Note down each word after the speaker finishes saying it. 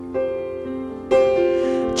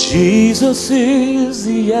Jesus is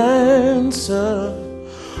the answer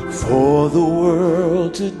for the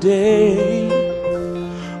world today.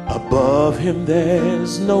 Above him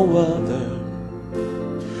there's no other.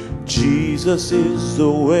 Jesus is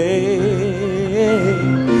the way.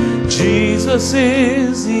 Jesus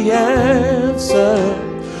is the answer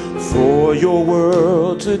for your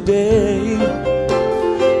world today.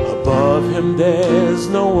 Above him there's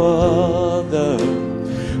no other.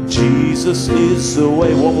 Jesus is the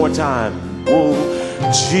way. One more time. Whoa.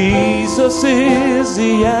 Jesus is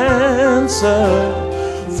the answer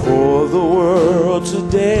for the world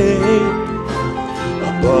today.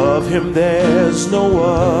 Above him there's no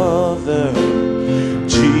other.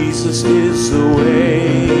 Jesus is the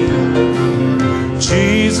way.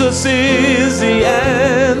 Jesus is the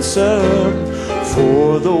answer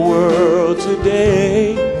for the world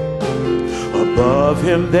today. Above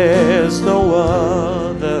him there's no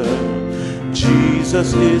other.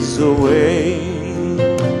 Jesus is the way.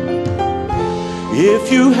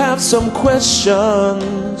 If you have some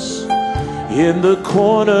questions in the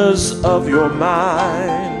corners of your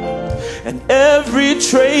mind, and every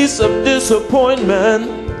trace of disappointment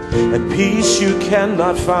and peace you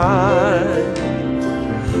cannot find,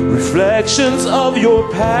 reflections of your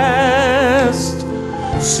past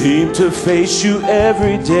seem to face you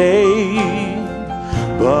every day.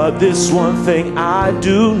 But this one thing I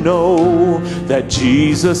do know, that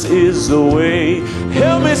Jesus is the way.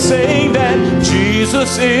 Help me sing that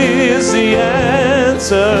Jesus is the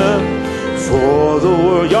answer for the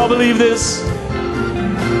world. Y'all believe this?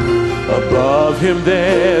 Above him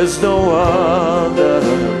there's no other.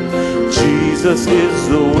 Jesus is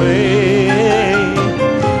the way.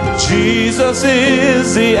 Jesus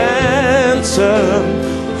is the answer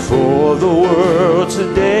for the world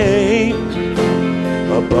today.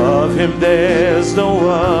 Above him there's no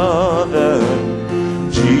other.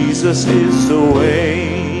 Jesus is the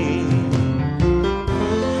way.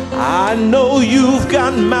 I know you've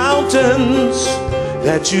got mountains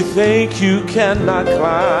that you think you cannot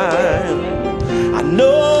climb. I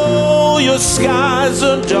know your skies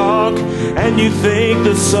are dark and you think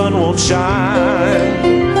the sun won't shine.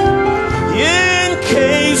 In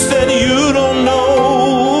case that you don't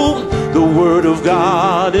know, the word of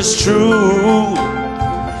God is true.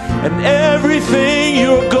 And everything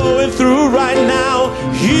you're going through right now,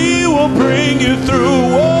 he will bring you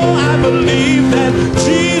through. Oh, I believe that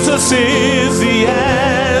Jesus is the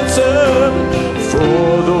answer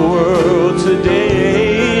for the world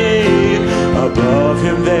today. Above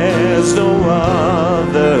him there's no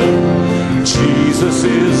other. Jesus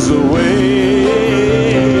is the way.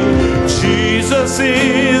 Jesus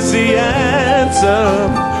is the answer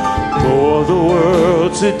for the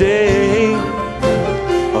world today.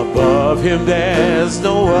 Above him there's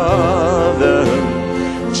no other.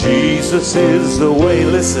 Jesus is the way.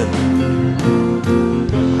 Listen,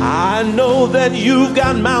 I know that you've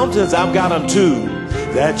got mountains, I've got them too,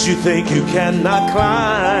 that you think you cannot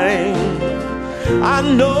climb. I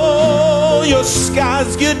know your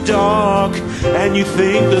skies get dark and you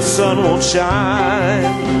think the sun won't shine.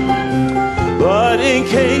 But in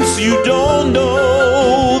case you don't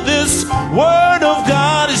know, this word of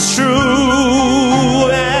God is true.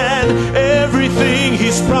 And everything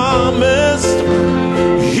he's promised,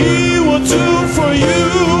 he will do for you.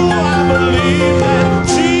 I believe that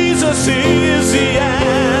Jesus is the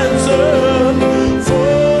answer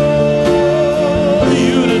for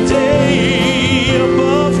you today.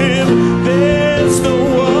 Above him there's no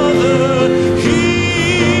other.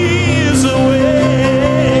 He is the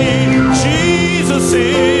way. Jesus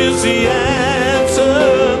is the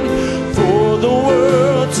answer for the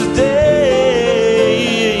world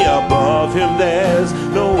today. Above him there's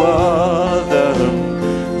no other.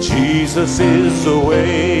 Jesus is the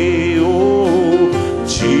way. Oh,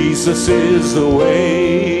 Jesus is the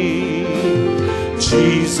way.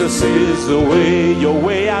 Jesus is the way. Your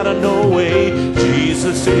way out of no way.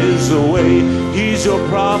 Jesus is the way. He's your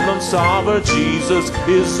problem solver. Jesus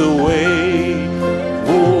is the way.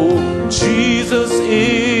 Oh, Jesus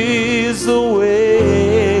is the way.